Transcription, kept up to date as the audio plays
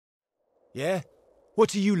Yeah?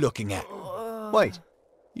 What are you looking at? Wait,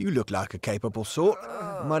 you look like a capable sort.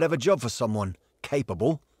 You might have a job for someone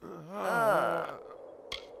capable.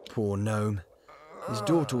 Poor gnome. His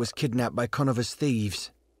daughter was kidnapped by Conover's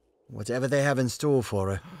thieves. Whatever they have in store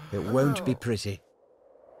for her, it won't be pretty.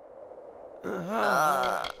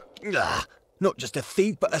 Not just a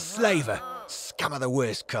thief, but a slaver. Scum of the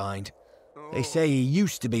worst kind. They say he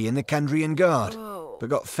used to be in the Candrian Guard, but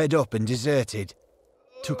got fed up and deserted.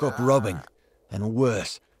 Took up robbing, and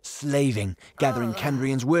worse, slaving, gathering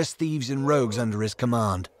Candrian's worst thieves and rogues under his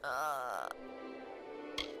command.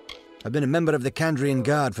 I've been a member of the Candrian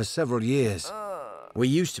Guard for several years. We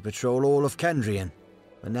used to patrol all of Candrian,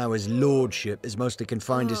 but now his lordship is mostly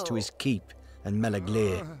confined us to his keep and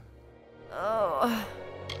Melaglir.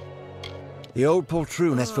 The old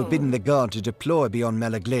poltroon has forbidden the Guard to deploy beyond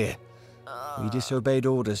Melaglir. We disobeyed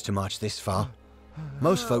orders to march this far.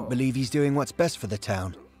 Most folk believe he's doing what's best for the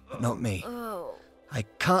town, but not me. I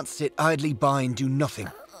can't sit idly by and do nothing.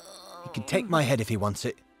 He can take my head if he wants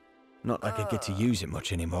it. Not like I get to use it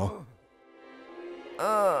much anymore.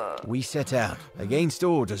 We set out, against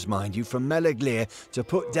orders, mind you, from Melaglir to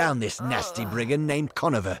put down this nasty brigand named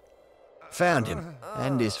Conover. Found him,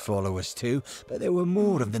 and his followers too, but there were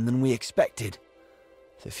more of them than we expected.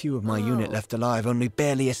 The few of my unit left alive only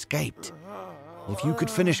barely escaped. If you could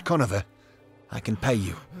finish Conover, I can pay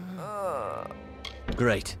you.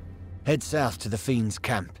 Great. Head south to the Fiend's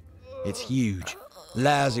camp. It's huge,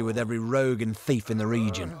 lousy with every rogue and thief in the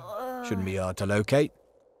region. Shouldn't be hard to locate.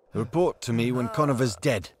 Report to me when Conover's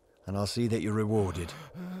dead, and I'll see that you're rewarded.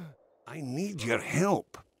 I need your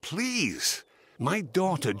help, please. My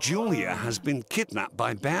daughter Julia has been kidnapped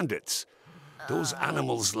by bandits. Those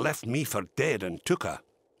animals left me for dead and took her.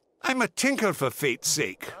 I'm a tinker, for fate's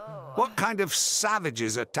sake. What kind of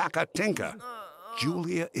savages attack a tinker?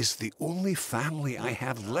 Julia is the only family I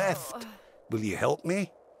have left. Will you help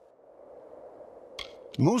me?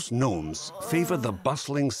 Most gnomes favor the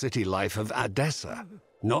bustling city life of Adessa.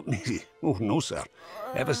 Not me. Oh, no, sir.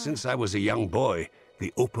 Ever since I was a young boy,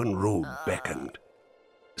 the open road beckoned.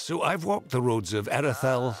 So I've walked the roads of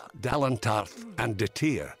Erethel, Dalantarth, and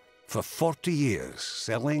Detir for 40 years,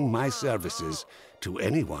 selling my services to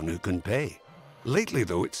anyone who can pay. Lately,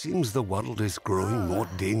 though, it seems the world is growing more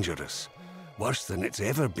dangerous. Worse than it's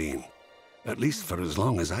ever been. At least for as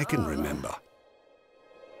long as I can remember.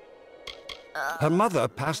 Her mother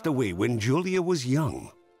passed away when Julia was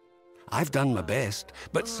young. I've done my best,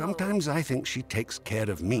 but sometimes I think she takes care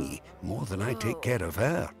of me more than I take care of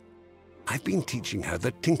her. I've been teaching her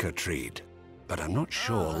the tinker trade, but I'm not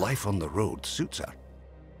sure life on the road suits her.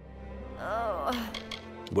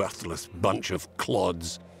 Worthless bunch of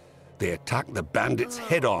clods. They attacked the bandits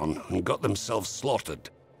head-on and got themselves slaughtered.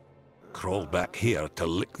 Crawled back here to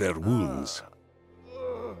lick their wounds.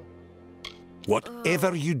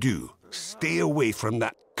 Whatever you do, stay away from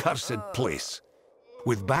that cursed place.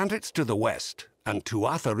 With bandits to the west and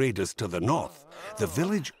Tuatha raiders to the north, the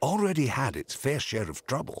village already had its fair share of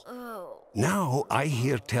trouble. Now I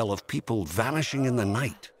hear tell of people vanishing in the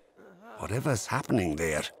night. Whatever's happening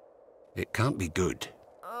there, it can't be good.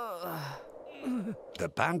 The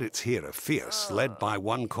bandits here are fierce, led by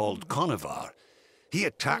one called Conover. He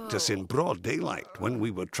attacked us in broad daylight when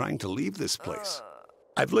we were trying to leave this place.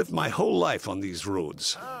 I've lived my whole life on these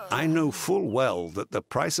roads. I know full well that the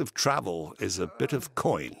price of travel is a bit of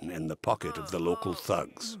coin in the pocket of the local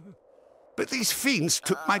thugs. But these fiends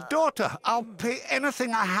took my daughter. I'll pay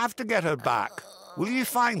anything I have to get her back. Will you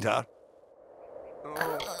find her?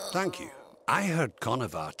 Thank you. I heard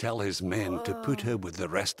Conover tell his men to put her with the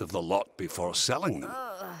rest of the lot before selling them.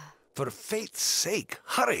 For fate's sake,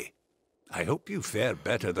 hurry! I hope you fare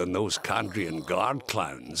better than those Candrian Guard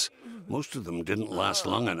clowns. Most of them didn't last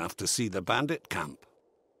long enough to see the bandit camp.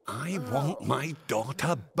 I want my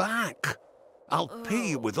daughter back. I'll pay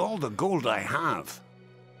you with all the gold I have.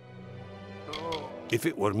 If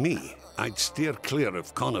it were me, I'd steer clear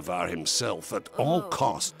of Conover himself at all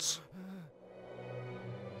costs.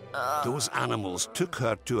 Those animals took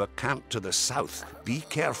her to a camp to the south. Be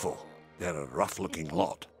careful. They're a rough-looking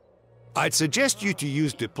lot. I'd suggest you to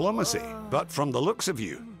use diplomacy, but from the looks of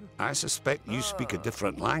you, I suspect you speak a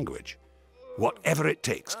different language. Whatever it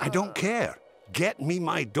takes, I don't care. Get me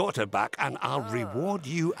my daughter back and I'll reward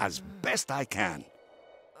you as best I can.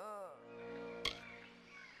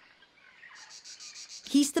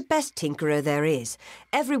 He's the best tinkerer there is.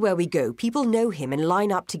 Everywhere we go, people know him and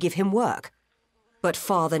line up to give him work. But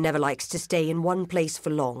Father never likes to stay in one place for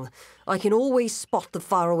long. I can always spot the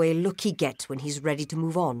faraway look he gets when he's ready to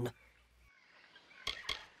move on.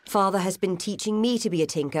 Father has been teaching me to be a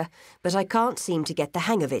tinker, but I can't seem to get the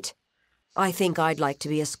hang of it. I think I'd like to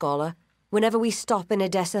be a scholar. Whenever we stop in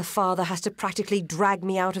Edessa, Father has to practically drag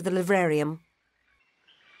me out of the livrarium.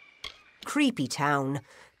 Creepy town.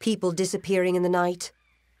 People disappearing in the night.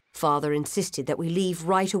 Father insisted that we leave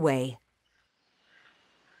right away.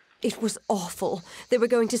 It was awful. They were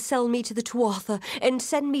going to sell me to the Tuatha and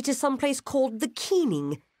send me to some place called the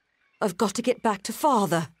Keening. I've got to get back to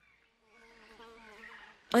Father.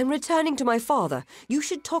 I'm returning to my father. You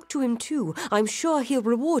should talk to him too. I'm sure he'll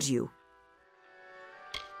reward you.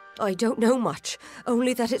 I don't know much,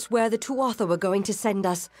 only that it's where the Tuatha were going to send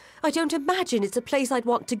us. I don't imagine it's a place I'd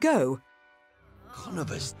want to go.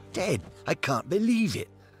 Conover's dead. I can't believe it.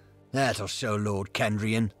 That'll show Lord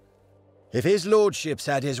Candrian. If his lordship's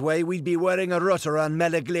had his way, we'd be wearing a rut around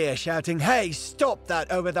Melaglir shouting, "Hey, stop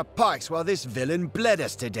that over the pikes while this villain bled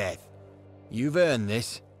us to death." You've earned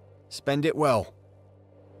this. Spend it well.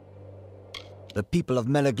 The people of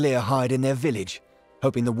Melaglir hide in their village,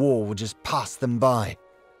 hoping the war will just pass them by.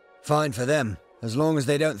 Fine for them, as long as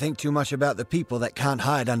they don't think too much about the people that can't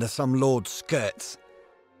hide under some lord's skirts.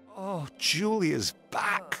 Oh, Julia's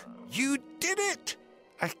back. You did it!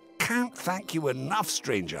 I can't thank you enough,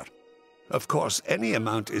 stranger. Of course, any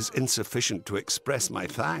amount is insufficient to express my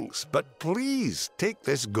thanks, but please take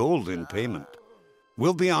this gold in payment.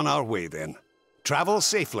 We'll be on our way then. Travel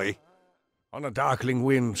safely. On a darkling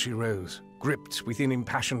wind she rose, gripped within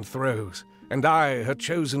impassioned throes, and I, her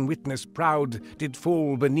chosen witness proud, did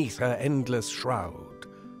fall beneath her endless shroud.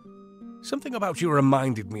 Something about you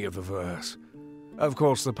reminded me of a verse. Of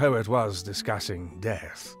course, the poet was discussing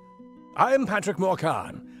death. I am Patrick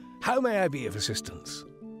Morcan. How may I be of assistance?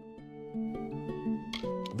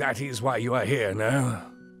 That is why you are here, no?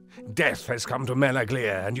 Death has come to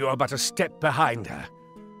Melaglir, and you are but a step behind her.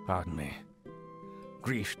 Pardon me.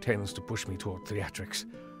 Grief tends to push me toward theatrics.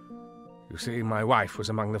 You see, my wife was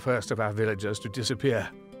among the first of our villagers to disappear.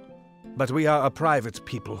 But we are a private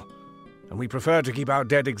people, and we prefer to keep our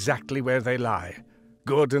dead exactly where they lie,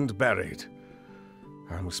 good and buried.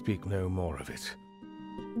 I will speak no more of it.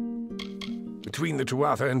 Between the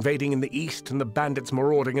Tuatha invading in the east and the bandits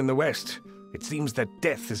marauding in the west, it seems that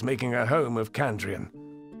death is making a home of Candrian.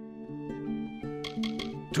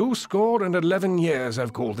 211 years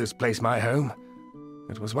I've called this place my home.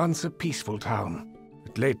 It was once a peaceful town,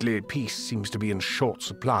 but lately peace seems to be in short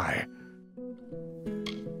supply.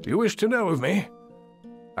 You wish to know of me?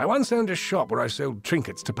 I once owned a shop where I sold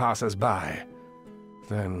trinkets to passers-by.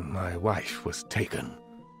 Then my wife was taken.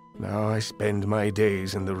 Now I spend my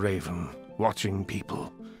days in the Raven, watching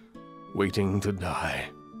people, waiting to die.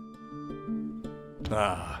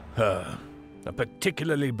 Ah, her. A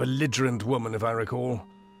particularly belligerent woman, if I recall.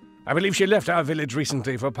 I believe she left our village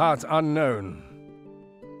recently for parts unknown.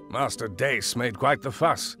 Master Dace made quite the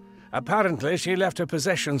fuss. Apparently she left her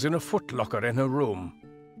possessions in a footlocker in her room.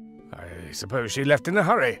 I suppose she left in a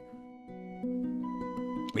hurry.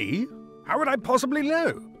 Me? How would I possibly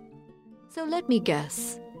know? So let me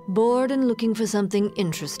guess. Bored and looking for something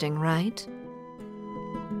interesting, right?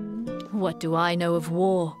 What do I know of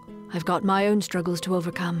war? I've got my own struggles to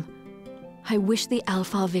overcome. I wish the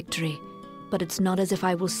Alfar victory, but it's not as if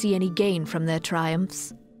I will see any gain from their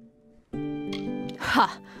triumphs.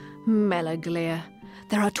 Ha! Melaglir.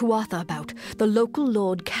 There are Tuatha about. The local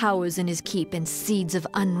lord cowers in his keep and seeds of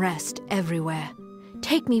unrest everywhere.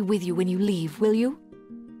 Take me with you when you leave, will you?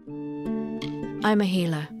 I'm a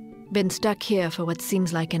healer. Been stuck here for what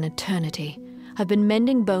seems like an eternity. I've been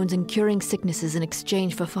mending bones and curing sicknesses in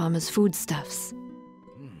exchange for farmers' foodstuffs.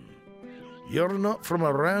 You're not from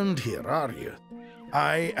around here, are you?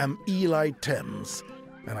 I am Eli Thames,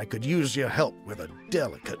 and I could use your help with a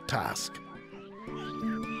delicate task.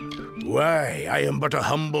 Why, I am but a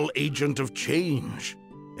humble agent of change,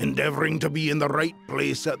 endeavoring to be in the right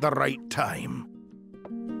place at the right time.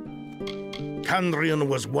 Candrian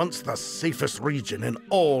was once the safest region in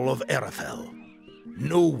all of Erethel.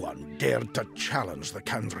 No one dared to challenge the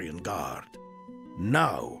Candrian Guard.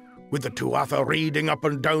 Now, with the Tuatha raiding up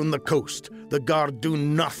and down the coast, the Guard do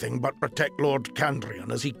nothing but protect Lord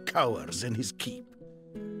Candrian as he cowers in his keep.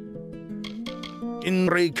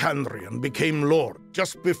 Inre Candrian became Lord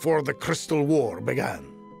just before the Crystal War began.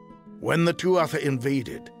 When the Tuatha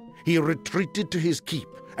invaded, he retreated to his keep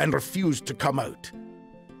and refused to come out.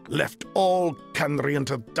 Left all Candrian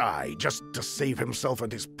to die just to save himself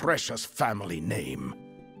and his precious family name.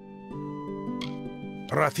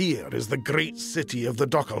 Rathir is the great city of the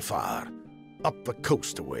Dockelfar, up the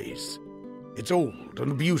coast a ways. It's old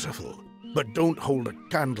and beautiful, but don't hold a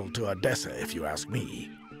candle to Edessa if you ask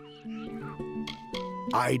me.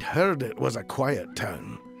 I'd heard it was a quiet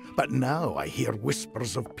town, but now I hear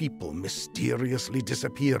whispers of people mysteriously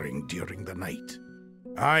disappearing during the night.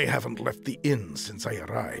 I haven't left the inn since I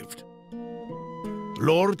arrived.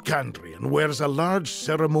 Lord Candrian wears a large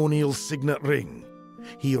ceremonial signet ring.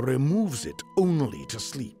 He removes it only to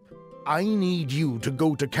sleep. I need you to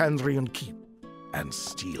go to Candrian Keep and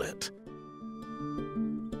steal it.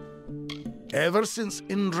 Ever since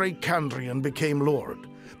Indre Candrian became Lord,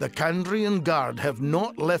 the Candrian Guard have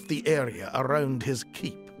not left the area around his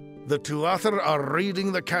keep. The Tuatha are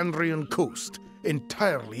raiding the Candrian coast,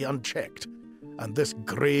 entirely unchecked, and this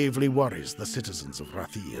gravely worries the citizens of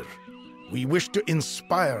Rathir. We wish to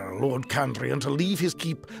inspire Lord Candrian to leave his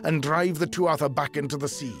keep and drive the Tuatha back into the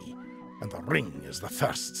sea, and the ring is the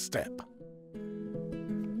first step.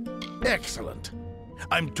 Excellent.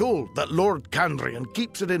 I'm told that Lord Candrian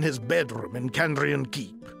keeps it in his bedroom in Candrian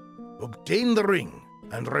Keep. Obtain the ring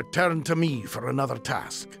and return to me for another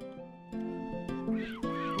task.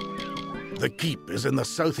 The keep is in the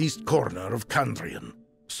southeast corner of Candrian.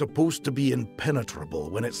 Supposed to be impenetrable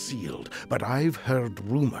when it's sealed, but I've heard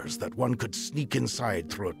rumors that one could sneak inside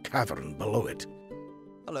through a cavern below it.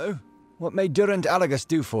 Hello. What may Durant Alagus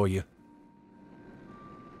do for you?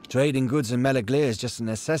 Trading goods in Melaglir is just a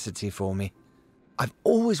necessity for me. I've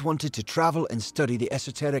always wanted to travel and study the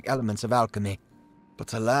esoteric elements of alchemy.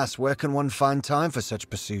 But alas, where can one find time for such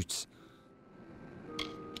pursuits?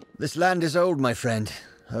 This land is old, my friend.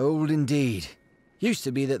 Old indeed. Used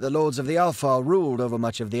to be that the lords of the Alfar ruled over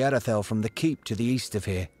much of the Arathel from the keep to the east of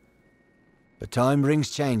here. But time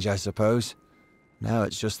brings change, I suppose. Now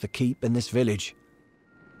it's just the keep and this village.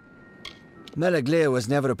 Melaglir was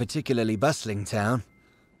never a particularly bustling town,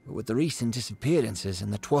 but with the recent disappearances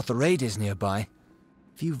and the Tuatha raiders nearby,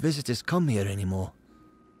 few visitors come here anymore.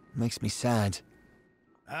 It makes me sad.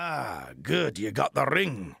 Ah, good, you got the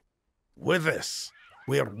ring. With this,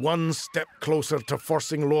 we're one step closer to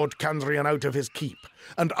forcing Lord Candrian out of his keep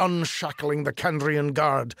and unshackling the Candrian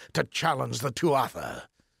Guard to challenge the Tuatha.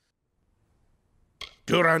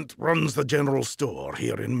 Durant runs the general store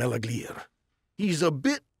here in Melaglir. He's a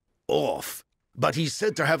bit off, but he's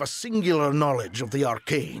said to have a singular knowledge of the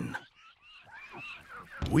arcane.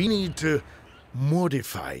 We need to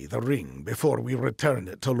modify the ring before we return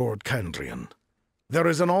it to Lord Candrian. There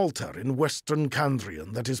is an altar in Western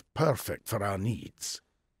Candrian that is perfect for our needs.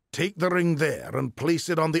 Take the ring there and place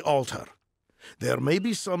it on the altar. There may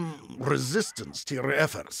be some resistance to your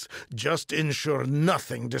efforts. Just ensure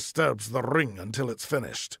nothing disturbs the ring until it's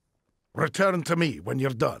finished. Return to me when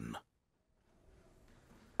you're done.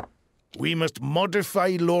 We must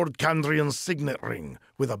modify Lord Candrian's signet ring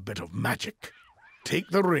with a bit of magic. Take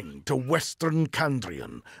the ring to Western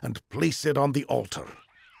Candrian and place it on the altar.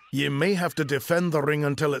 You may have to defend the ring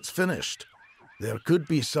until it's finished. There could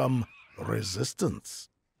be some resistance.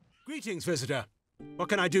 Greetings, visitor. What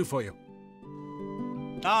can I do for you?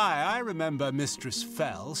 I remember Mistress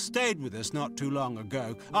Fell stayed with us not too long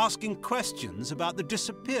ago, asking questions about the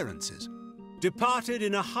disappearances. Departed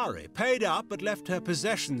in a hurry, paid up, but left her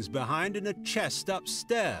possessions behind in a chest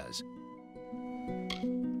upstairs.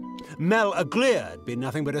 Melaglir been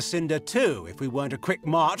nothing but a cinder too, if we weren't a quick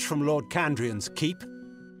march from Lord Candrian's keep.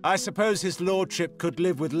 I suppose his lordship could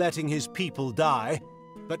live with letting his people die,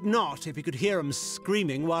 but not if he could hear 'em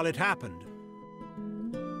screaming while it happened.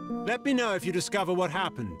 Let me know if you discover what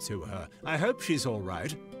happened to her. I hope she's all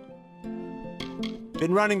right.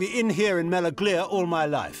 Been running the inn here in Melaglir all my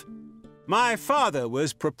life. My father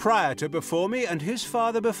was proprietor before me, and his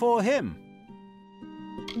father before him.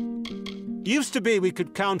 Used to be we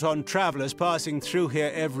could count on travelers passing through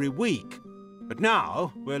here every week, but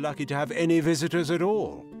now we're lucky to have any visitors at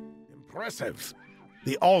all. Impressive.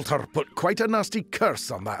 The altar put quite a nasty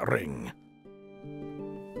curse on that ring.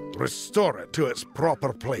 Restore it to its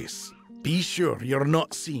proper place. Be sure you're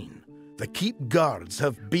not seen. The keep guards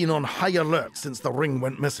have been on high alert since the ring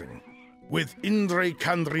went missing. With Indre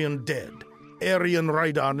Candrian dead, Arian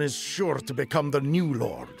Raidan is sure to become the new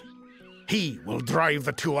lord. He will drive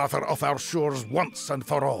the Tuatha off our shores once and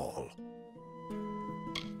for all.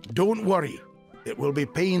 Don't worry, it will be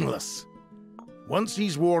painless. Once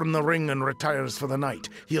he's worn the ring and retires for the night,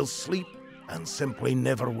 he'll sleep and simply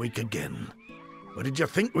never wake again. What did you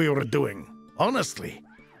think we were doing? Honestly,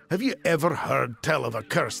 have you ever heard tell of a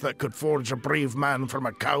curse that could forge a brave man from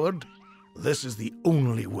a coward? This is the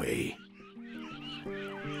only way.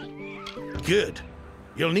 Good.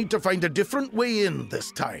 You'll need to find a different way in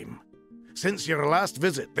this time. Since your last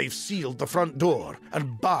visit, they've sealed the front door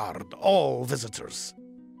and barred all visitors.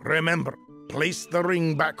 Remember, place the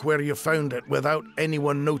ring back where you found it without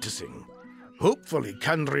anyone noticing. Hopefully,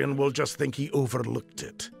 Candrian will just think he overlooked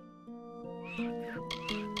it.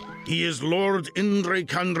 He is Lord Indre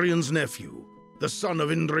Candrian's nephew, the son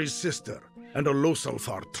of Indre's sister, and a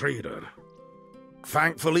Losalfar trader.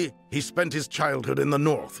 Thankfully, he spent his childhood in the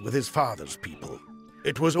north with his father's people.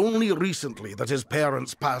 It was only recently that his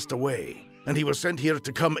parents passed away, and he was sent here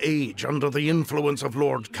to come age under the influence of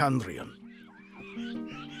Lord Candrian.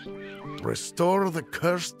 Restore the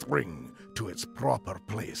cursed ring to its proper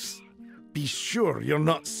place. Be sure you're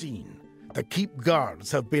not seen. The keep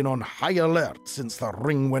guards have been on high alert since the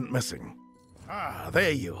ring went missing. Ah,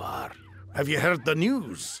 there you are. Have you heard the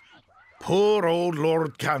news? Poor old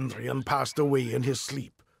Lord Candrian passed away in his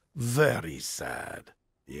sleep. Very sad.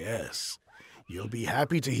 Yes, you'll be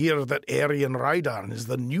happy to hear that Arian Rydarn is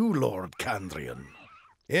the new Lord Candrian.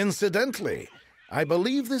 Incidentally, I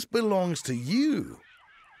believe this belongs to you.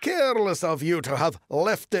 Careless of you to have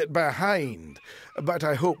left it behind, but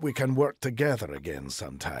I hope we can work together again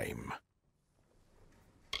sometime.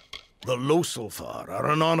 The Loselfar are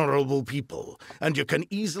an honorable people, and you can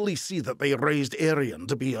easily see that they raised Arian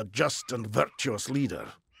to be a just and virtuous leader.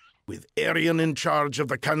 With Arian in charge of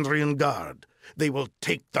the Candrian Guard, they will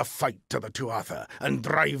take the fight to the Tuatha and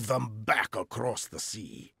drive them back across the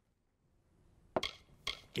sea.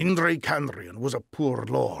 Indre Candrian was a poor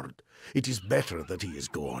lord. It is better that he is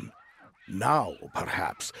gone. Now,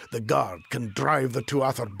 perhaps, the Guard can drive the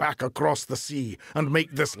Tuatha back across the sea and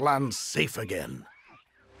make this land safe again.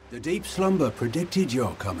 The deep slumber predicted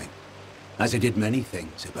your coming, as it did many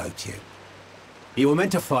things about you. You were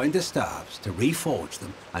meant to find the staves, to reforge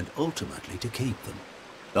them, and ultimately to keep them.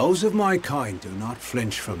 Those of my kind do not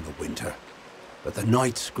flinch from the winter, but the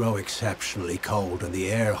nights grow exceptionally cold and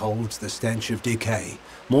the air holds the stench of decay.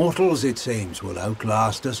 Mortals, it seems, will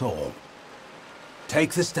outlast us all.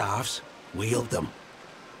 Take the staffs, wield them.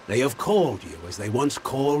 They have called you as they once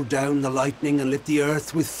called down the lightning and lit the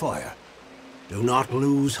earth with fire. Do not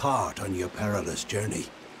lose heart on your perilous journey.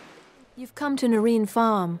 You've come to Nareen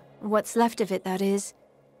Farm, what's left of it, that is.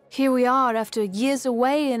 Here we are after years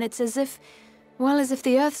away, and it's as if, well, as if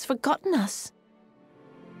the Earth's forgotten us.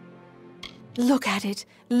 Look at it,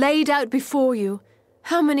 laid out before you.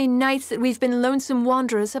 How many nights that we've been lonesome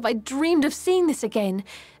wanderers have I dreamed of seeing this again,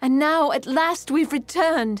 and now, at last, we've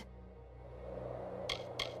returned.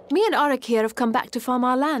 Me and Arik here have come back to farm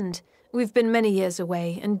our land. We've been many years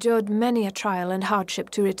away, endured many a trial and hardship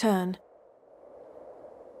to return.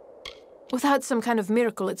 Without some kind of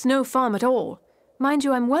miracle, it's no farm at all. Mind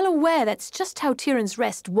you, I'm well aware that's just how Tyrion's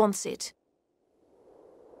Rest wants it.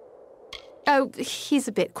 Oh, he's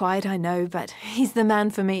a bit quiet, I know, but he's the man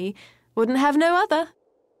for me. Wouldn't have no other.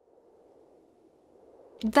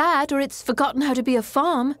 That, or it's forgotten how to be a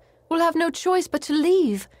farm. We'll have no choice but to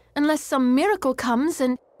leave, unless some miracle comes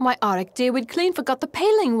and... Why, Arik, dear, we'd clean forgot the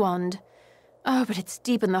paling wand. Oh, but it's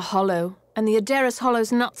deep in the hollow, and the Adaris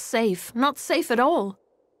Hollow's not safe at all.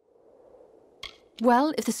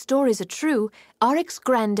 Well, if the stories are true, Arik's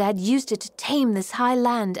granddad used it to tame this high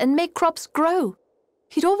land and make crops grow.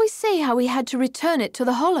 He'd always say how he had to return it to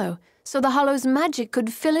the hollow, so the hollow's magic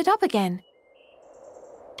could fill it up again.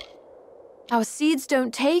 Our seeds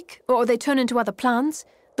don't take, or they turn into other plants.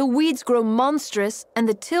 The weeds grow monstrous, and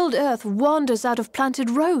the tilled earth wanders out of planted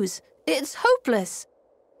rows. It's hopeless.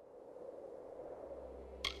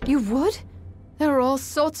 You would? There are all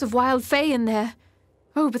sorts of wild fae in there.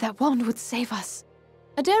 Oh, but that wand would save us.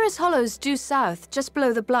 Adaris Hollow's due south, just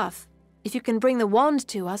below the bluff. If you can bring the wand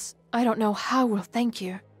to us, I don't know how we'll thank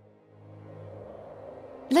you.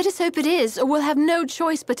 Let us hope it is, or we'll have no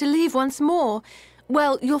choice but to leave once more.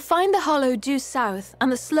 Well, you'll find the hollow due south,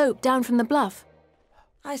 and the slope down from the bluff.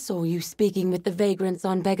 I saw you speaking with the vagrants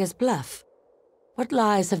on Beggar's Bluff. What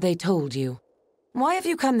lies have they told you? Why have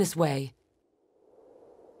you come this way?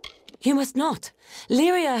 You must not.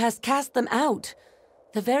 Lyria has cast them out.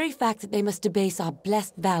 The very fact that they must debase our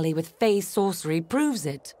blessed valley with Fae sorcery proves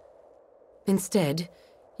it. Instead,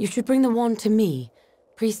 you should bring the wand to me.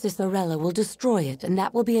 Priestess Orella will destroy it, and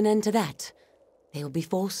that will be an end to that. They will be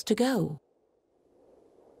forced to go.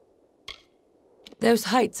 Those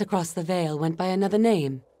heights across the Vale went by another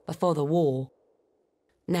name before the war.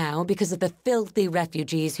 Now, because of the filthy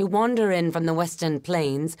refugees who wander in from the western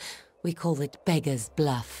plains, we call it Beggar's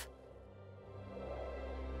Bluff.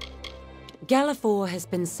 Galafor has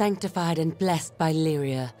been sanctified and blessed by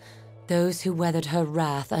Lyria. Those who weathered her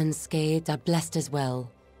wrath unscathed are blessed as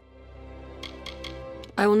well.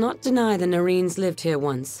 I will not deny the Nareens lived here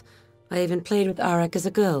once. I even played with Arik as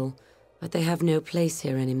a girl, but they have no place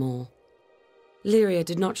here anymore. Lyria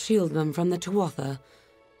did not shield them from the Tuatha.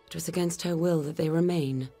 It was against her will that they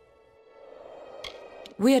remain.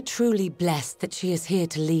 We are truly blessed that she is here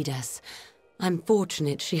to lead us. I'm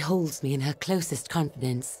fortunate she holds me in her closest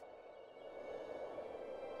confidence.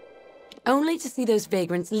 Only to see those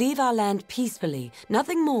vagrants leave our land peacefully,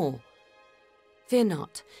 nothing more. Fear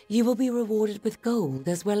not. You will be rewarded with gold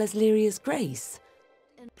as well as Lyria's grace.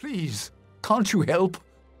 Please, can't you help?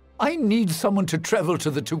 I need someone to travel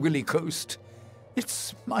to the Tawili coast.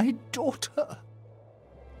 It's my daughter.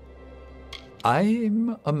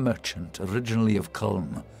 I'm a merchant, originally of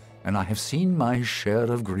Culm, and I have seen my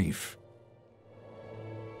share of grief.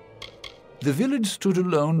 The village stood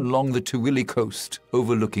alone along the Tawili coast,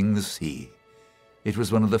 overlooking the sea. It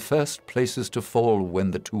was one of the first places to fall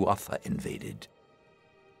when the Tuatha invaded.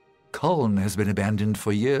 Culm has been abandoned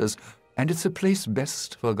for years, and it's a place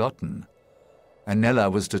best forgotten. Anella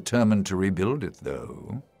was determined to rebuild it,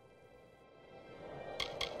 though.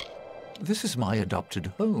 This is my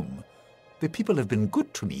adopted home. The people have been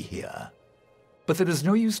good to me here. But there is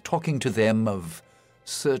no use talking to them of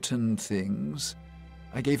certain things.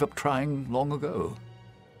 I gave up trying long ago.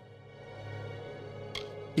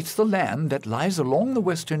 It's the land that lies along the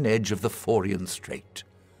western edge of the Forian Strait.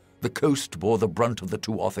 The coast bore the brunt of the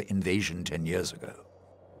Tuatha invasion 10 years ago.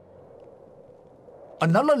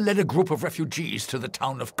 Anella led a group of refugees to the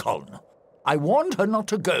town of Culm. I warned her not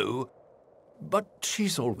to go, but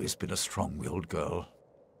she's always been a strong-willed girl.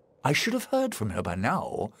 I should have heard from her by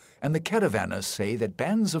now, and the caravanners say that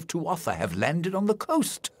bands of Tuatha have landed on the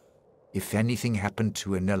coast. If anything happened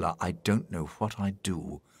to Anella, I don't know what I'd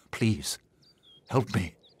do. Please, help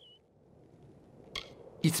me.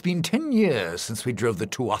 It's been 10 years since we drove the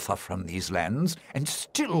Tuatha from these lands, and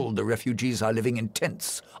still the refugees are living in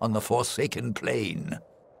tents on the Forsaken Plain.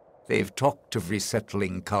 They've talked of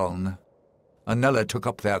resettling Culm. Anella took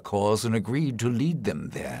up their cause and agreed to lead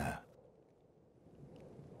them there.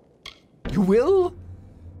 You will?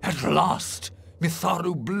 At last!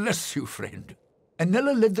 Mitharu bless you, friend.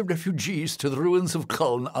 Anella led the refugees to the ruins of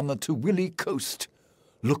Culm on the Tawili coast.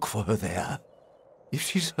 Look for her there. If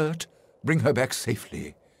she's hurt, bring her back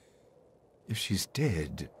safely. If she's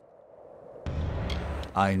dead...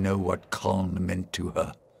 I know what Culm meant to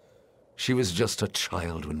her. She was just a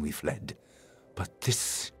child when we fled. But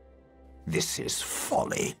this is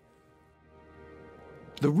folly.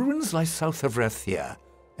 The ruins lie south of Rathia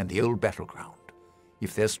and the old battleground.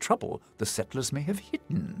 If there's trouble, the settlers may have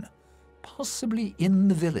hidden, possibly in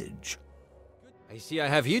the village. I see I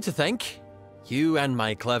have you to thank. You and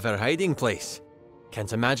my clever hiding place.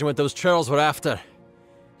 Can't imagine what those churls were after.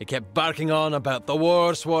 They kept barking on about the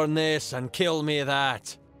war sworn this and kill me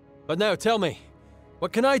that. But now tell me,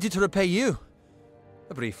 what can I do to repay you?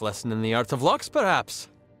 A brief lesson in the art of locks, perhaps?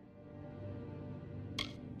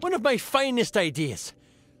 One of my finest ideas.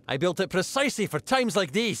 I built it precisely for times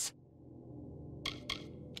like these.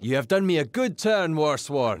 You have done me a good turn,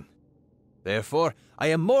 Warsworn. Therefore, I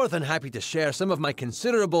am more than happy to share some of my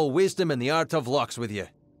considerable wisdom in the art of locks with you.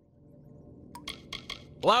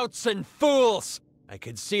 Louts and fools! I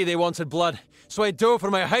could see they wanted blood, so I dove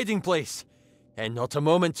for my hiding place. And not a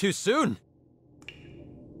moment too soon.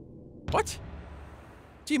 What?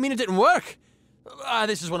 Do you mean it didn't work?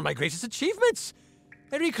 This is one of my greatest achievements.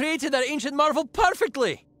 I recreated that ancient marvel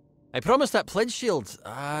perfectly. I promised that pledge shield,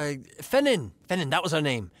 Finnan, that was her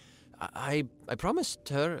name. I promised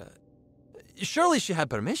her... surely she had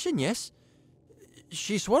permission, yes?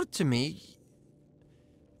 She swore to me...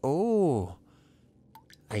 Oh,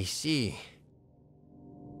 I see.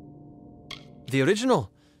 The original,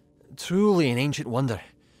 truly an ancient wonder.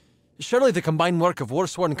 Surely the combined work of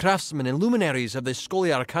warsworn craftsmen and luminaries of the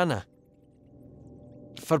Scholia Arcana.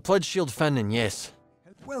 For pledge shield Finnan, yes.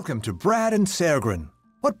 Welcome to Brad and Sergrin.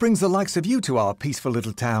 What brings the likes of you to our peaceful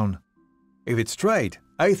little town? If it's trade,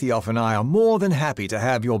 Aethiof and I are more than happy to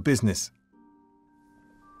have your business.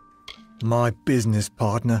 My business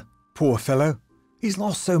partner, poor fellow. He's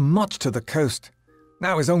lost so much to the coast.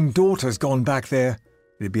 Now his own daughter's gone back there.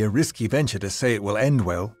 It'd be a risky venture to say it will end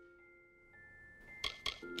well.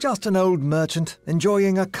 Just an old merchant,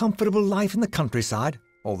 enjoying a comfortable life in the countryside,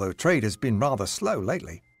 although trade has been rather slow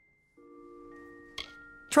lately.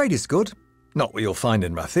 Trade is good. Not what you'll find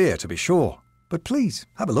in Rathir, to be sure, but please,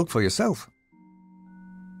 have a look for yourself.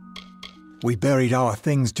 We buried our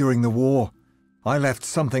things during the war. I left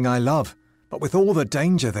something I love, but with all the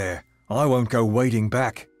danger there, I won't go wading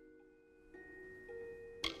back.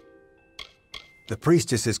 The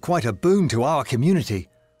priestess is quite a boon to our community.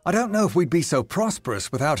 I don't know if we'd be so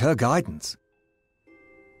prosperous without her guidance.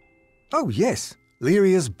 Oh yes,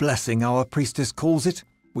 Lyria's blessing, our priestess calls it.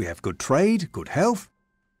 We have good trade, good health.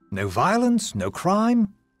 No violence, no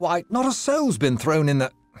crime. Why, not a soul's been thrown in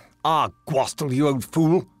the... Ah, Gwastel, you old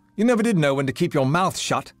fool. You never did know when to keep your mouth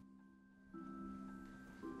shut.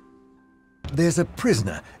 There's a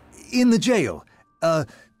prisoner in the jail.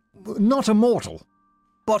 Not a mortal.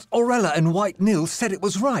 But Orella and White Nil said it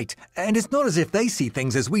was right, and it's not as if they see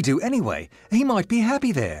things as we do anyway. He might be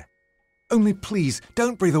happy there. Only please,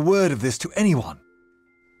 don't breathe a word of this to anyone.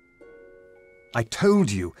 I told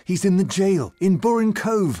you, he's in the jail, in Burren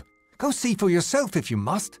Cove. Go see for yourself if you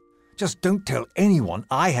must. Just don't tell anyone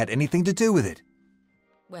I had anything to do with it.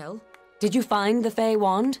 Well, did you find the Fey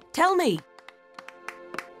Wand? Tell me!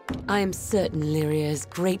 I am certain Lyria is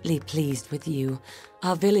greatly pleased with you.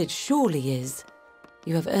 Our village surely is.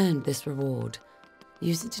 You have earned this reward.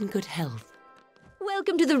 Use it in good health.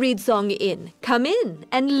 Welcome to the Reedsong Inn. Come in,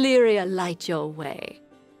 and Lyria light your way.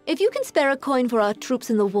 If you can spare a coin for our troops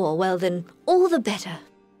in the war, well then, all the better.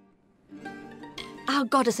 Our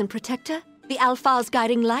goddess and protector, the Alfar's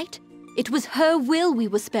guiding light, it was her will we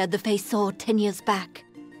were spared the Fey sword 10 years back.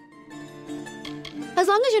 As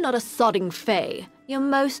long as you're not a sodding Fey, you're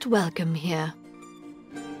most welcome here.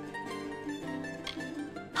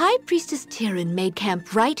 High Priestess Tyrion made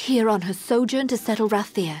camp right here on her sojourn to settle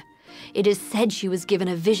Rathir. It is said she was given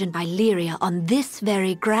a vision by Lyria on this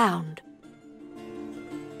very ground.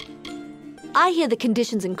 I hear the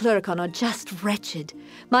conditions in Cluricon are just wretched.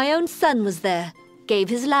 My own son was there, gave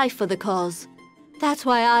his life for the cause. That's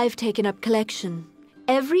why I've taken up collection.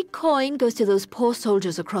 Every coin goes to those poor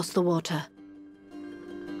soldiers across the water.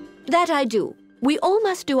 That I do. We all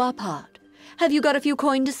must do our part. Have you got a few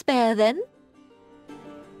coin to spare, then?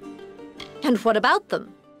 And what about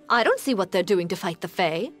them? I don't see what they're doing to fight the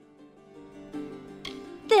Fae.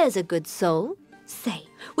 There's a good soul. Say,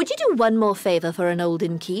 would you do one more favor for an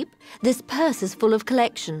olden keep? This purse is full of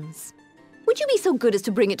collections. Would you be so good as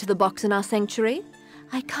to bring it to the box in our sanctuary?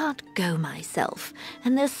 I can't go myself,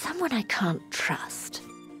 and there's someone I can't trust.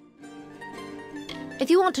 If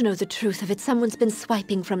you want to know the truth of it, someone's been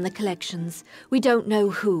swiping from the collections. We don't know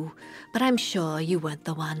who, but I'm sure you weren't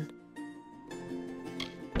the one.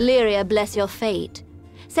 Lyria, bless your fate.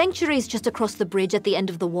 Sanctuary's just across the bridge at the end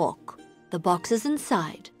of the walk. The box is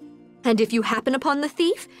inside. And if you happen upon the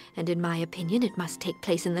thief, and in my opinion it must take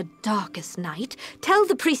place in the darkest night, tell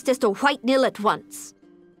the priestess to White Nil at once.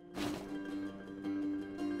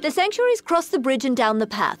 The sanctuary's crossed the bridge and down the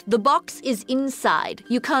path. The box is inside.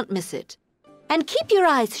 You can't miss it. And keep your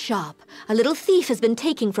eyes sharp. A little thief has been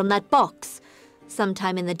taking from that box.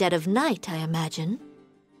 Sometime in the dead of night, I imagine.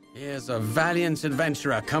 Here's a valiant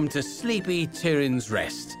adventurer come to sleepy Tyrion's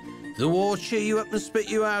rest. The war cheer you up and spit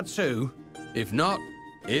you out too? If not,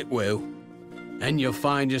 it will. And you'll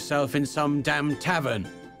find yourself in some damn tavern,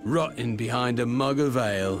 rotting behind a mug of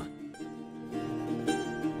ale.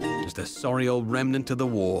 Just a sorry old remnant of the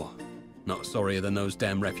war. Not sorrier than those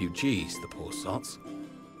damn refugees, the poor sots.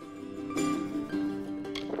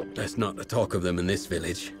 Best not to talk of them in this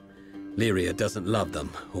village. Lyria doesn't love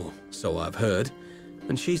them, or so I've heard,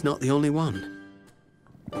 and she's not the only one.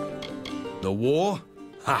 The war?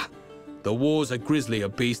 Ha! The war's a grislier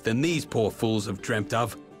beast than these poor fools have dreamt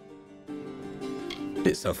of.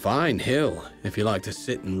 It's a fine hill, if you like to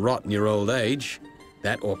sit and rot in your old age.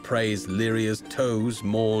 That or praise Lyria's toes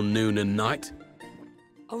morn, noon and night.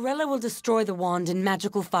 Orella will destroy the wand in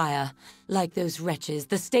magical fire. Like those wretches,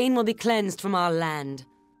 the stain will be cleansed from our land.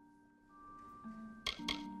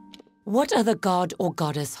 What other god or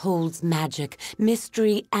goddess holds magic,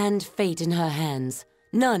 mystery, and fate in her hands?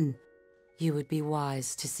 None. You would be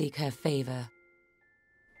wise to seek her favor.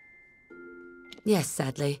 Yes,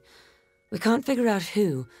 sadly. We can't figure out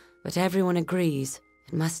who, but everyone agrees.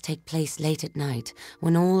 It must take place late at night,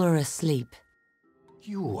 when all are asleep.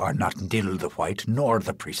 You are not Nil the White, nor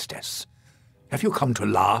the priestess. Have you come to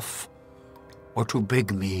laugh, or to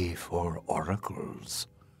beg me for oracles?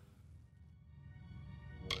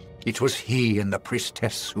 It was he and the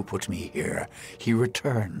priestess who put me here. He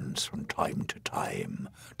returns from time to time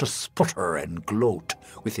to sputter and gloat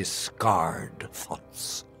with his scarred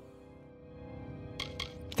thoughts.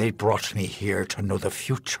 They brought me here to know the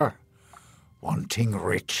future, wanting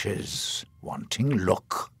riches, wanting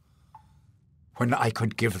luck. When I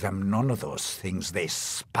could give them none of those things, they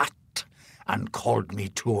spat and called me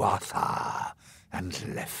Tuatha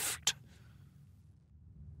and left.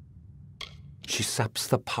 She saps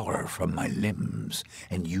the power from my limbs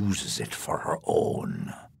and uses it for her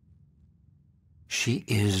own. She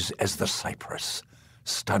is as the cypress,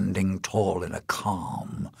 standing tall in a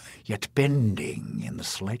calm, yet bending in the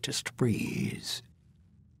slightest breeze.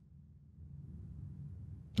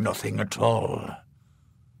 Nothing at all.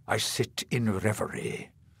 I sit in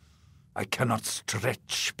reverie. I cannot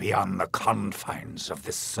stretch beyond the confines of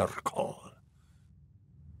this circle.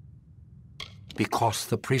 Because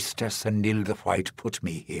the priestess and Nil the White put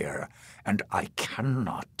me here, and I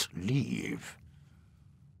cannot leave.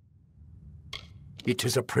 It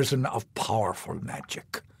is a prison of powerful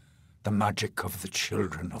magic. The magic of the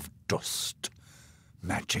children of dust.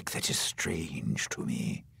 Magic that is strange to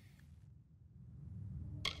me.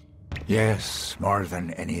 Yes, more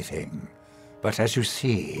than anything. But as you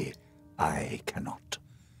see, I cannot.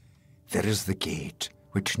 There is the gate,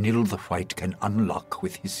 which Nil the White can unlock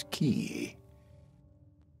with his key.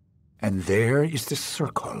 And there is the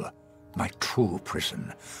circle, my true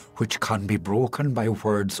prison, which can be broken by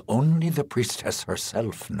words only the priestess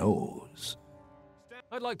herself knows.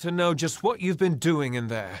 I'd like to know just what you've been doing in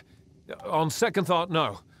there. On second thought,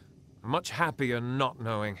 no. I'm much happier not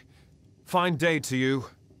knowing. Fine day to you.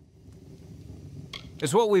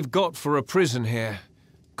 It's what we've got for a prison here.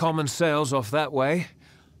 Common cells off that way.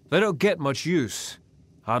 They don't get much use.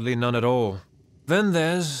 Hardly none at all. Then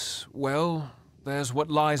there's, well, there's what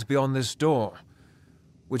lies beyond this door,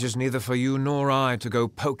 which is neither for you nor I to go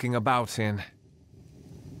poking about in.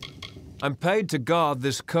 I'm paid to guard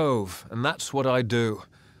this cove, and that's what I do.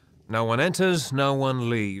 No one enters, no one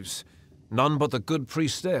leaves. None but the good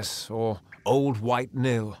priestess, or old white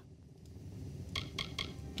Nil.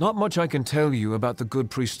 Not much I can tell you about the good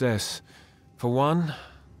priestess. For one,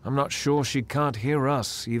 I'm not sure she can't hear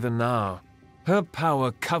us, even now. Her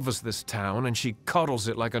power covers this town, and she coddles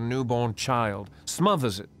it like a newborn child.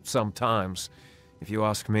 Smothers it, sometimes, if you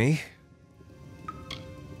ask me.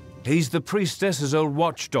 He's the priestess's old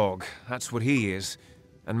watchdog, that's what he is,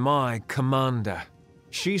 and my commander.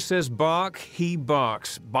 She says bark, he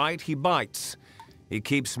barks, bite, he bites. He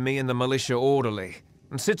keeps me and the militia orderly,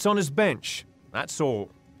 and sits on his bench, that's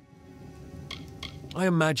all. I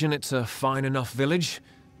imagine it's a fine enough village,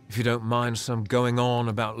 if you don't mind some going on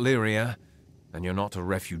about Lyria, and you're not a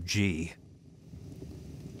refugee.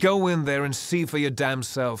 Go in there and see for your damn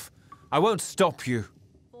self. I won't stop you.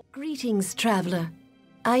 Greetings, traveler.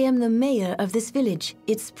 I am the mayor of this village,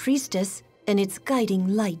 its priestess, and its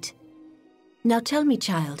guiding light. Now tell me,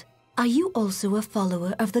 child, are you also a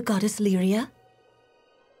follower of the goddess Lyria?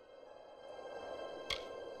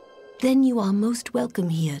 Then you are most welcome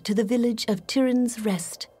here to the village of Tirin's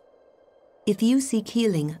Rest. If you seek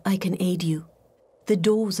healing, I can aid you. The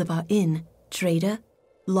doors of our inn, trader,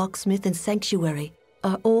 locksmith, and sanctuary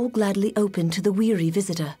are all gladly open to the weary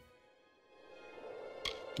visitor.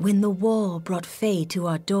 When the war brought Fae to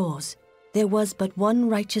our doors, there was but one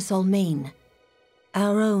righteous Almain,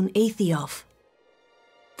 our own Aethiof.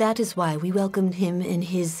 That is why we welcomed him and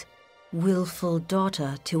his willful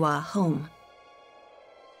daughter to our home.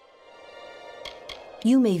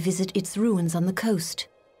 You may visit its ruins on the coast.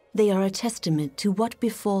 They are a testament to what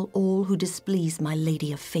befall all who displease my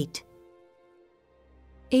Lady of Fate.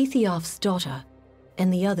 Aethiof's daughter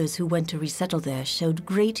and the others who went to resettle there showed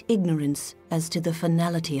great ignorance as to the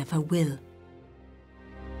finality of her will.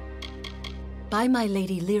 By my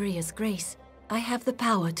Lady Lyria's grace, I have the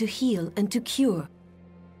power to heal and to cure.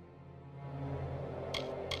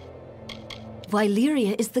 Why,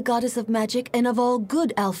 Lyria is the goddess of magic and of all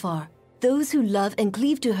good, Alfar. Those who love and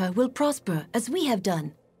cleave to her will prosper, as we have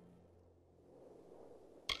done.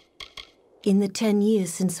 In the 10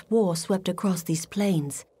 years since war swept across these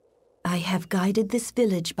plains, I have guided this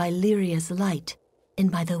village by Lyria's light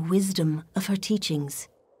and by the wisdom of her teachings.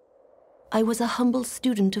 I was a humble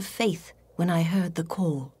student of faith when I heard the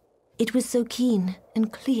call. It was so keen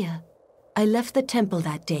and clear. I left the temple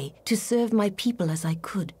that day to serve my people as I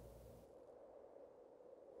could.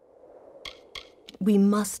 We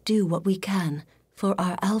must do what we can for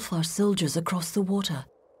our Alfar soldiers across the water.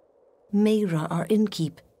 Mayra, our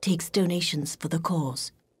innkeep, takes donations for the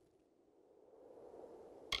cause.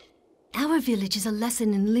 Our village is a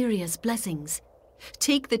lesson in Lyria's blessings.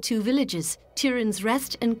 Take the 2 villages, Tirin's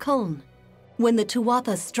Rest and Colne. When the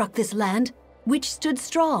Tuathas struck this land, which stood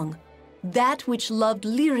strong? That which loved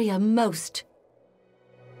Lyria most.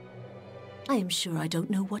 I am sure I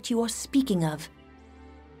don't know what you are speaking of.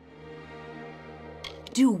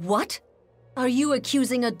 Do what? Are you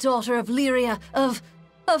accusing a daughter of Lyria of...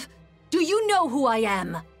 Do you know who I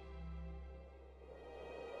am?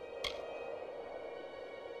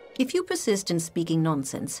 If you persist in speaking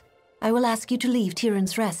nonsense, I will ask you to leave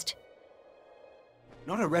Tirin's Rest.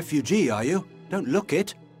 Not a refugee, are you? Don't look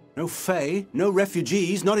it. No Fae, no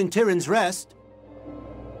refugees, not in Tirin's Rest.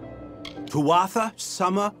 Tuatha,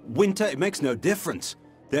 summer, winter, it makes no difference.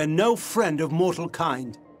 They're no friend of mortal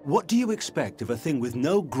kind. What do you expect of a thing with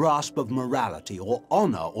no grasp of morality or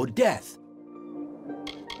honor or death?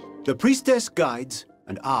 The priestess guides,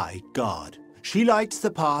 and I guard. She lights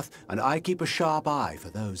the path, and I keep a sharp eye for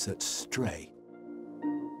those that stray.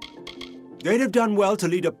 They'd have done well to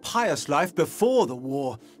lead a pious life before the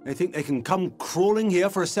war. They think they can come crawling here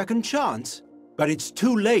for a second chance. But it's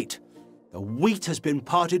too late. The wheat has been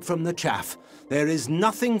parted from the chaff. There is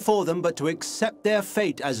nothing for them but to accept their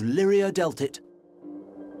fate as Lyria dealt it.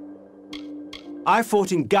 I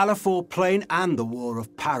fought in Gallifore Plain and the War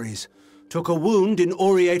of Paris. Took a wound in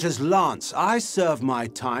Oriator's lance. I served my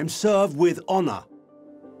time, served with honor.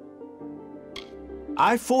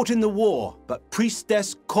 I fought in the war, but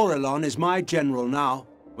Priestess Corellon is my general now.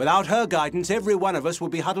 Without her guidance, every one of us will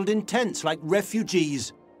be huddled in tents like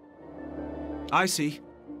refugees. I see.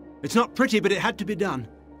 It's not pretty, but it had to be done.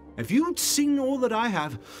 If you'd seen all that I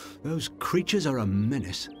have, those creatures are a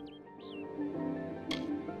menace.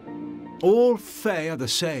 All Fae are the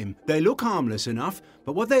same. They look harmless enough,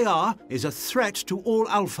 but what they are is a threat to all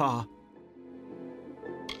Alfar.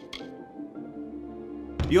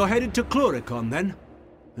 You're headed to Cluricon, then?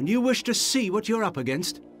 And you wish to see what you're up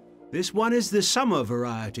against? This one is the summer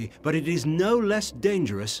variety, but it is no less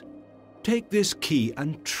dangerous. Take this key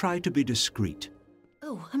and try to be discreet.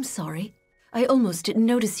 Oh, I'm sorry. I almost didn't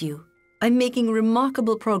notice you. I'm making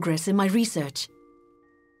remarkable progress in my research.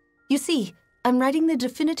 You see, I'm writing the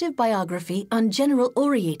definitive biography on General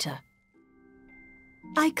Oriator.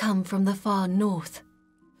 I come from the far north.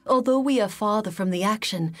 Although we are farther from the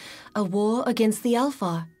action, a war against the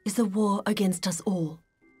Alfar is a war against us all.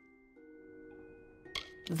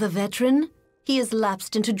 The veteran, he has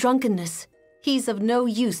lapsed into drunkenness. He's of no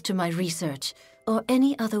use to my research, or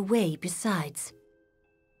any other way besides.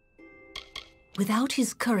 Without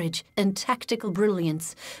his courage and tactical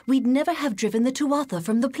brilliance, we'd never have driven the Tuatha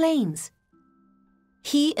from the plains.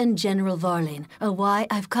 He and General Varlain are why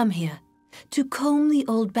I've come here, to comb the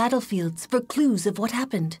old battlefields for clues of what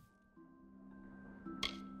happened.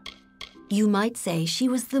 You might say she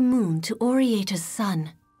was the moon to Oriator's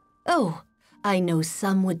sun. Oh, I know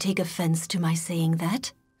some would take offense to my saying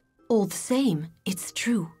that. All the same, it's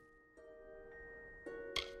true.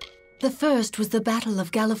 The first was the Battle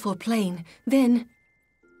of Gallifore Plain, then...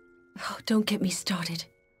 Oh, don't get me started.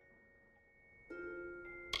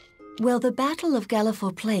 Well, the Battle of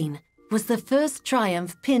Gallifore Plain was the first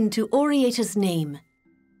triumph pinned to Oriator's name.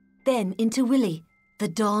 Then into Willy, the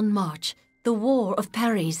Dawn March, the War of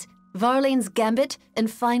Paris, Varlain's Gambit, and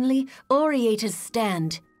finally, Oriator's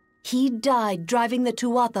stand. He died driving the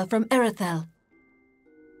Tuatha from Erethel.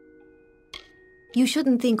 You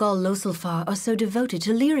shouldn't think all Loselfar are so devoted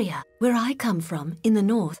to Lyria. Where I come from, in the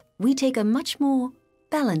north, we take a much more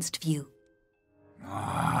balanced view.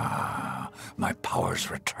 Ah, my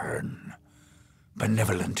powers return.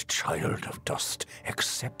 Benevolent child of dust,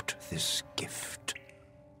 accept this gift.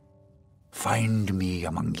 Find me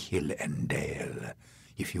among hill and dale.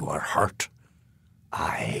 If you are hurt,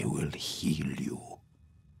 I will heal you.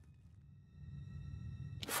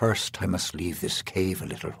 First, I must leave this cave a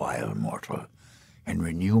little while, mortal, and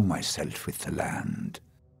renew myself with the land.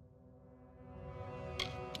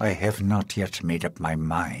 I have not yet made up my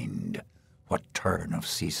mind what turn of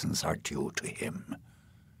seasons are due to him.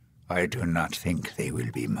 I do not think they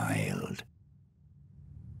will be mild.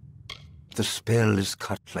 The spell is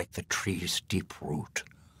cut like the tree's deep root.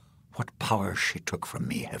 What powers she took from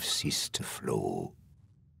me have ceased to flow.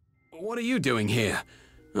 What are you doing here?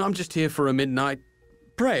 I'm just here for a midnight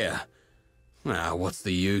prayer. Ah, what's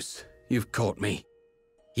the use? You've caught me.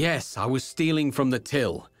 Yes, I was stealing from the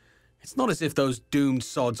till. It's not as if those doomed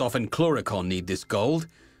sods off in Cluricon need this gold.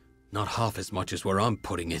 Not half as much as where I'm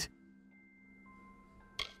putting it.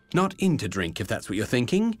 Not in to drink, if that's what you're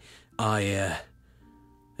thinking. There's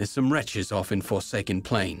some wretches off in Forsaken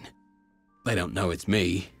Plain. They don't know it's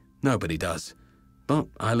me. Nobody does. But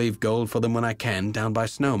I leave gold for them when I can down by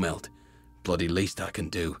Snowmelt. Bloody least I can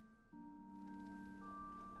do.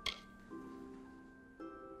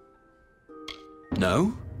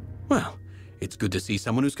 No? Well, it's good to see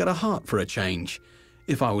someone who's got a heart for a change.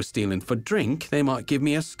 If I was stealing for drink, they might give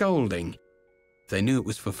me a scolding. If they knew it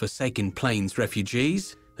was for Forsaken Plains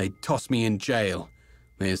refugees, they'd toss me in jail.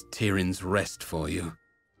 There's Tyrion's Rest for you.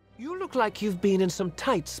 You look like you've been in some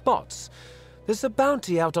tight spots. There's a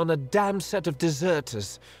bounty out on a damned set of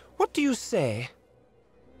deserters. What do you say?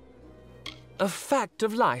 A fact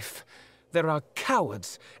of life. There are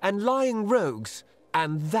cowards and lying rogues,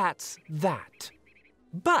 and that's that.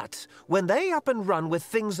 But when they up and run with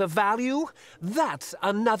things of value, that's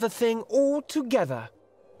another thing altogether.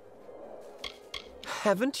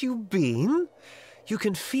 Haven't you been? You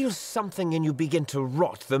can feel something in you begin to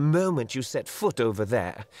rot the moment you set foot over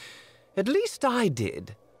there. At least I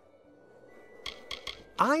did.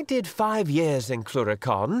 I did 5 years in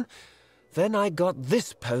Cluricon. Then I got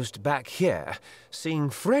this post back here, seeing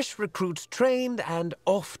fresh recruits trained and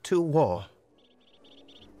off to war.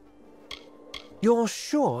 You're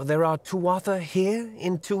sure there are Tuatha here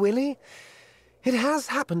in Tuili? It has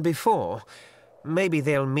happened before. Maybe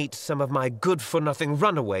they'll meet some of my good-for-nothing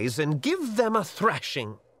runaways and give them a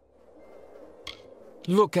thrashing.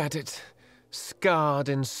 Look at it. Scarred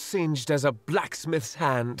and singed as a blacksmith's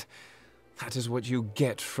hand. That is what you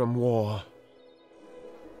get from war.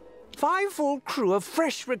 5 full crew of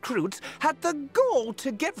fresh recruits had the gall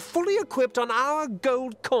to get fully equipped on our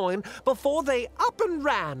gold coin before they up and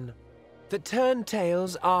ran. The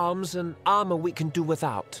turntails, arms, and armor we can do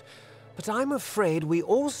without. But I'm afraid we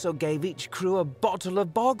also gave each crew a bottle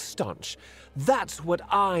of bog staunch. That's what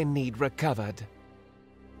I need recovered.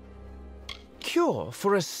 Cure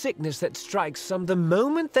for a sickness that strikes some the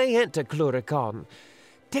moment they enter Cluricon.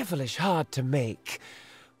 Devilish hard to make.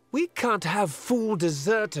 We can't have fool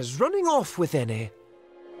deserters running off with any.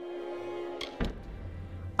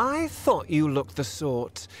 I thought you looked the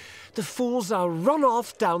sort. The fools are run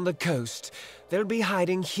off down the coast. They'll be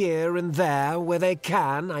hiding here and there where they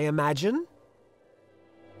can, I imagine.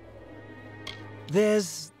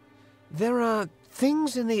 There are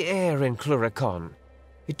things in the air in Cluricon.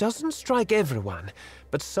 It doesn't strike everyone,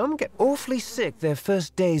 but some get awfully sick their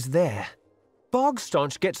first days there. Bog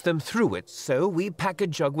staunch gets them through it, so we pack a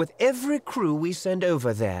jug with every crew we send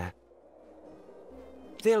over there.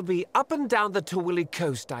 They'll be up and down the Tawili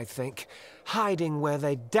coast, I think, hiding where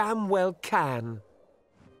they damn well can.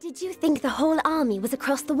 Did you think the whole army was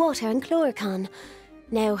across the water in Cluricon?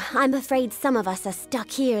 No, I'm afraid some of us are stuck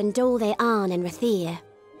here in Dove Arn and Rathir.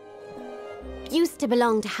 Used to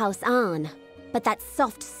belong to House Arn, but that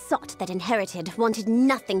soft sot that inherited wanted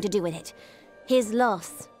nothing to do with it. His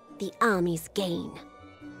loss, the army's gain.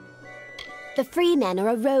 The Freemen are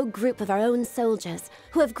a rogue group of our own soldiers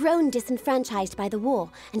who have grown disenfranchised by the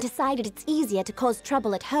war and decided it's easier to cause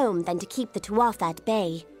trouble at home than to keep the Tuatha at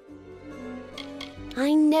bay.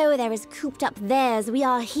 I know they're as cooped up there as we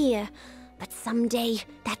are here, but someday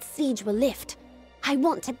that siege will lift. I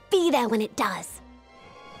want to be there when it does.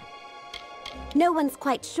 No one's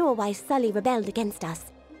quite sure why Sully rebelled against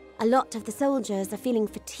us. A lot of the soldiers are feeling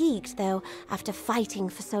fatigued, though, after fighting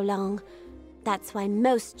for so long. That's why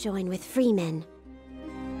most join with Freemen.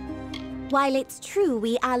 While it's true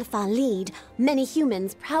we Alpha lead, many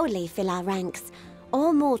humans proudly fill our ranks.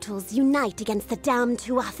 All mortals unite against the damned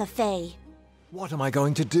Tuatha Fae. What am I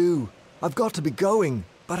going to do? I've got to be going,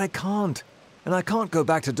 but I can't. And I can't go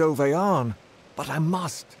back to Dove Arn, but I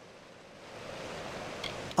must.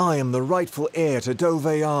 I am the rightful heir to Dove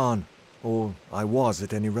Arn, or I was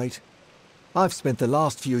at any rate. I've spent the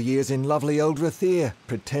last few years in lovely old Rathir,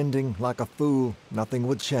 pretending like a fool nothing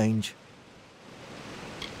would change.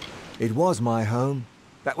 It was my home.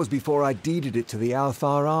 That was before I deeded it to the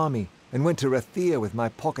Alfar army and went to Rathir with my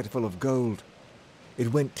pocket full of gold.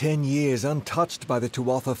 It went 10 years untouched by the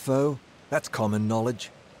Tuatha foe. That's common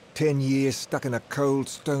knowledge. 10 years stuck in a cold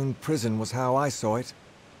stone prison was how I saw it.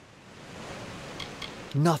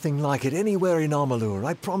 Nothing like it anywhere in Amalur,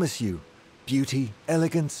 I promise you. Beauty,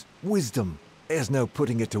 elegance, wisdom. There's no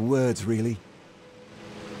putting it to words, really.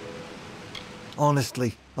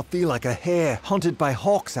 Honestly, I feel like a hare hunted by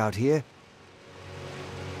hawks out here.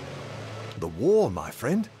 The war, my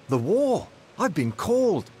friend. The war. I've been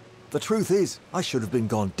called. The truth is, I should have been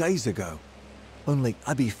gone days ago. Only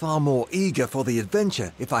I'd be far more eager for the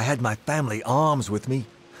adventure if I had my family arms with me.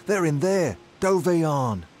 They're in there, Dove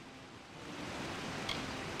Arn.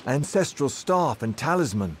 Ancestral staff and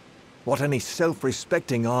talisman. What any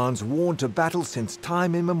self-respecting Arn's worn to battle since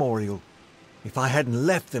time immemorial. If I hadn't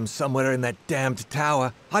left them somewhere in that damned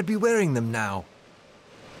tower, I'd be wearing them now.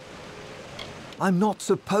 I'm not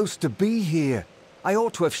supposed to be here. I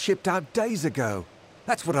ought to have shipped out days ago.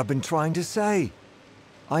 That's what I've been trying to say.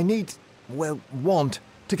 I want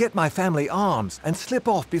to get my family arms and slip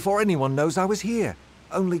off before anyone knows I was here.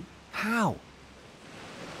 Only how?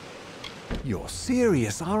 You're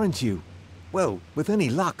serious, aren't you? Well, with any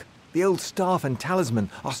luck, the old staff and talisman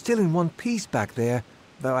are still in one piece back there,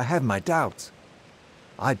 though I have my doubts.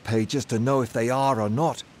 I'd pay just to know if they are or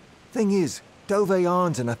not. Thing is, Dove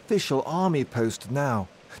Arn's an official army post now.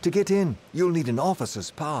 To get in, you'll need an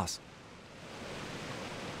officer's pass.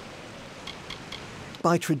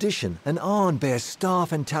 By tradition, an Arn bears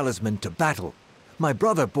staff and talisman to battle. My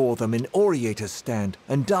brother bore them in Oriator's stand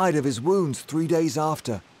and died of his wounds 3 days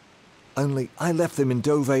after. Only I left them in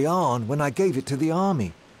Dove Arn when I gave it to the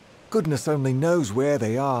army. Goodness only knows where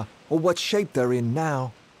they are, or what shape they're in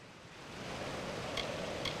now.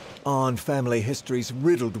 Arn family history's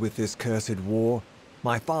riddled with this cursed war.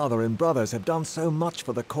 My father and brothers have done so much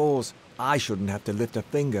for the cause, I shouldn't have to lift a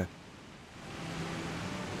finger.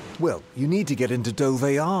 Well, you need to get into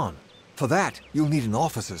Dove Arn. For that, you'll need an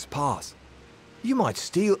officer's pass. You might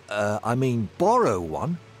borrow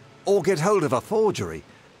one. Or get hold of a forgery.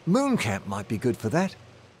 Mooncamp might be good for that.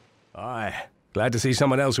 Aye. Glad to see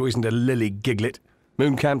someone else who isn't a lily giglet.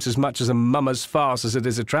 Mooncamp's as much as a mummer's farce as it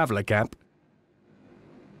is a traveller camp.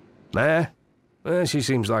 Well, she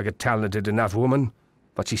seems like a talented enough woman,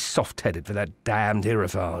 but she's soft-headed for that damned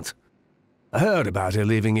Hierophant. I heard about her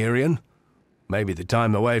leaving Irion. Maybe the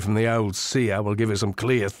time away from the old seer will give her some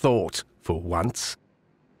clear thought, for once.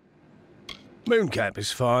 Mooncamp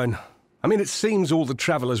is fine. I mean, it seems all the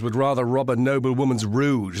travellers would rather rob a noble woman's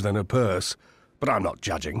rouge than her purse, but I'm not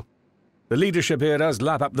judging. The leadership here does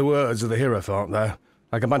lap up the words of the Hierophant, though,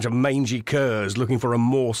 like a bunch of mangy curs looking for a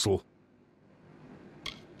morsel.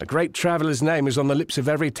 A great traveller's name is on the lips of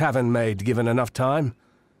every tavern maid given enough time.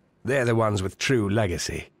 They're the ones with true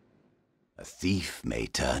legacy. A thief may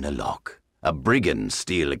turn a lock, a brigand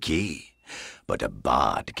steal a key, but a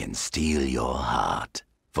bard can steal your heart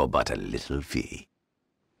for but a little fee.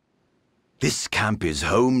 This camp is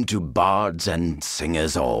home to bards and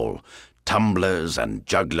singers all, tumblers and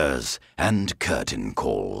jugglers and curtain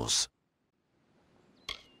calls.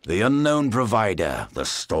 The unknown provider, the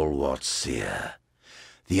stalwart seer,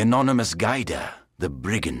 the anonymous guider, the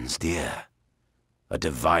brigand's dear, a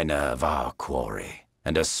diviner of our quarry,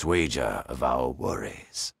 and assuager of our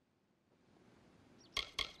worries.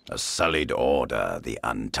 A sullied order, the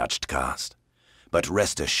untouched caste, but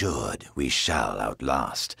rest assured we shall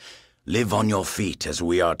outlast. Live on your feet as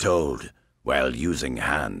we are told, while using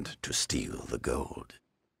hand to steal the gold.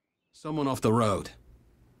 Someone off the road.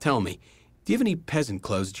 Tell me, do you have any peasant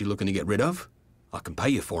clothes that you're looking to get rid of? I can pay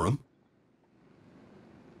you for them.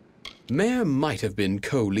 Mare might have been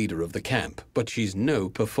co-leader of the camp, but she's no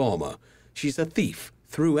performer. She's a thief,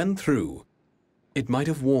 through and through. It might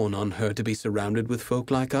have worn on her to be surrounded with folk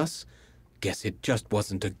like us. Guess it just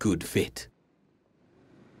wasn't a good fit.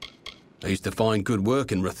 I used to find good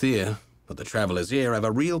work in Rathir, but the travellers here have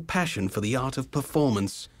a real passion for the art of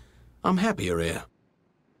performance. I'm happier here.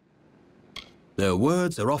 Their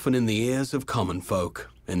words are often in the ears of common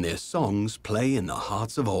folk, and their songs play in the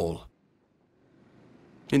hearts of all.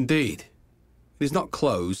 Indeed, it is not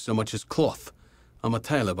clothes so much as cloth. I'm a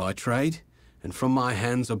tailor by trade, and from my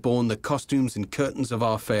hands are born the costumes and curtains of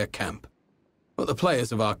our fair camp. But the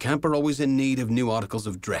players of our camp are always in need of new articles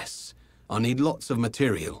of dress. I need lots of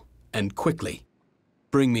material, and quickly.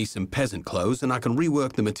 Bring me some peasant clothes and I can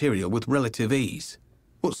rework the material with relative ease.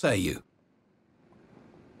 What say you?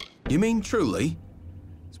 You mean truly?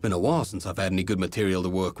 It's been a while since I've had any good material to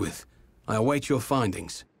work with. I await your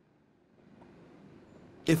findings.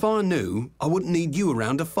 If I knew, I wouldn't need you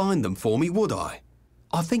around to find them for me, would I?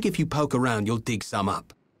 I think if you poke around, you'll dig some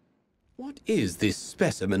up. What is this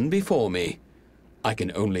specimen before me? I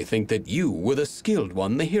can only think that you were the skilled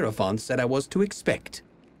one the Hierophant said I was to expect.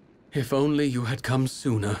 If only you had come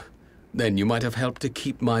sooner, then you might have helped to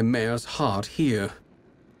keep my mare's heart here.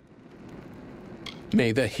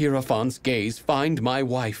 May the Hierophant's gaze find my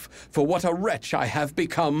wife, for what a wretch I have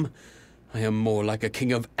become. I am more like a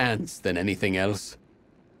king of ants than anything else.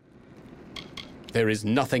 There is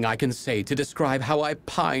nothing I can say to describe how I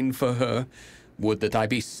pine for her. Would that I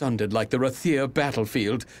be sundered like the Rathir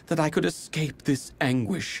battlefield, that I could escape this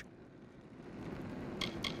anguish.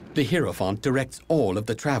 The Hierophant directs all of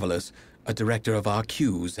the travelers, a director of our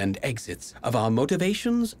queues and exits, of our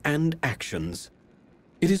motivations and actions.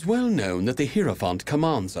 It is well known that the Hierophant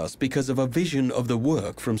commands us because of a vision of the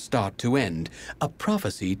work from start to end, a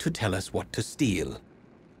prophecy to tell us what to steal.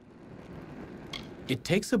 It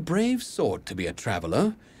takes a brave sword to be a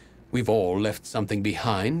traveler. We've all left something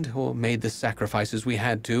behind, or made the sacrifices we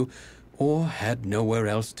had to, or had nowhere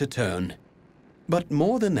else to turn. But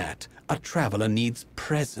more than that, a traveler needs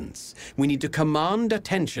presence. We need to command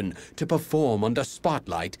attention, to perform under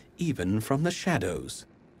spotlight, even from the shadows.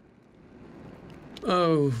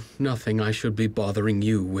 Oh, nothing I should be bothering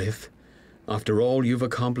you with. After all you've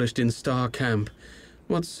accomplished in Star Camp,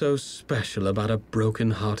 what's so special about a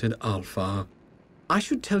broken-hearted Alfar? I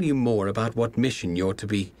should tell you more about what mission you're to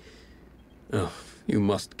be. Oh, you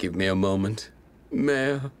must give me a moment.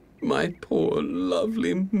 Mare, my poor,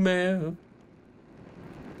 lovely mare.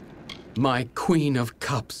 My Queen of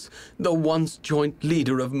Cups, the once joint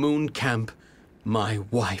leader of Moon Camp, my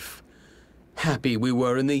wife. Happy we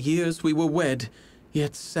were in the years we were wed,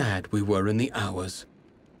 yet sad we were in the hours.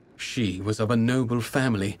 She was of a noble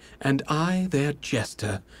family, and I their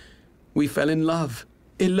jester. We fell in love,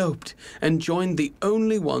 eloped, and joined the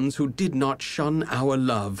only ones who did not shun our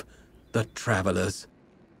love, the travelers.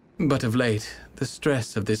 But of late, the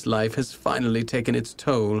stress of this life has finally taken its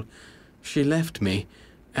toll. She left me,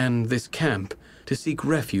 and this camp, to seek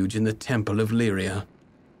refuge in the Temple of Lyria.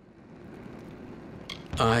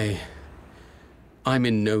 I'm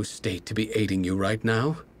in no state to be aiding you right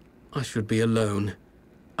now. I should be alone.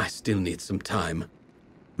 I still need some time.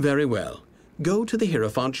 Very well. Go to the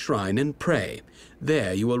Hierophant Shrine and pray.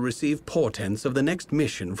 There you will receive portents of the next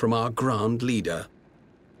mission from our Grand Leader.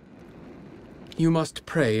 You must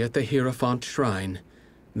pray at the Hierophant Shrine.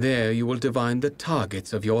 There you will divine the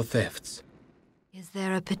targets of your thefts. Is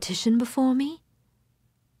there a petition before me?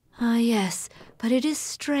 Ah, yes, but it is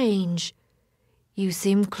strange. You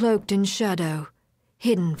seem cloaked in shadow,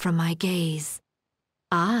 hidden from my gaze.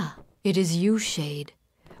 Ah, it is you, Shade.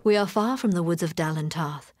 We are far from the woods of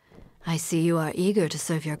Dalentarth. I see you are eager to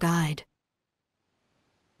serve your guide.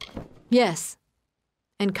 Yes,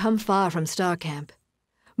 and come far from Starcamp.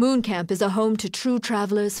 Mooncamp is a home to true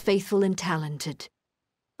travelers, faithful and talented.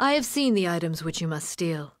 I have seen the items which you must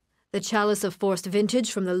steal. The Chalice of Forced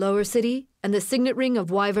Vintage from the lower city, and the Signet Ring of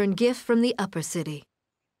Wyvern Gift from the upper city.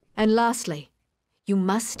 And lastly, you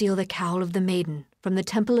must steal the Cowl of the Maiden from the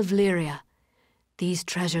Temple of Lyria. These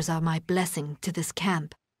treasures are my blessing to this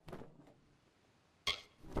camp.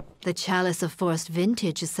 The Chalice of Forced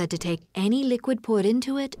Vintage is said to take any liquid poured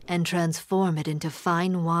into it and transform it into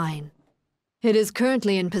fine wine. It is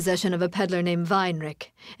currently in possession of a peddler named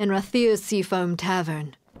Weinrich in Rathir's Seafoam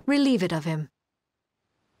Tavern. Relieve it of him.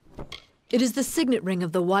 It is the signet ring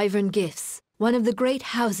of the Wyvern Gifts, one of the great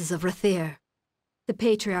houses of Rathir. The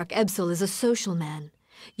Patriarch Ebsel is a social man.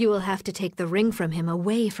 You will have to take the ring from him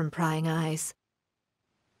away from prying eyes.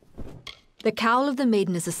 The Cowl of the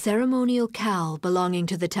Maiden is a ceremonial cowl belonging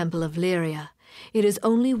to the Temple of Lyria. It is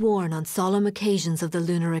only worn on solemn occasions of the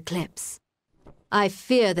lunar eclipse. I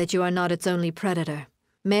fear that you are not its only predator.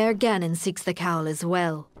 Mayor Ganon seeks the cowl as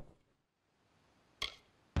well.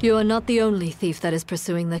 You are not the only thief that is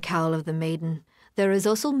pursuing the Cowl of the Maiden. There is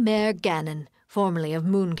also Mayor Ganon, formerly of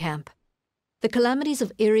Mooncamp. The calamities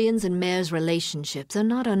of Irian's and Mayor's relationships are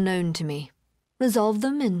not unknown to me. Resolve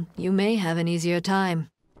them and you may have an easier time.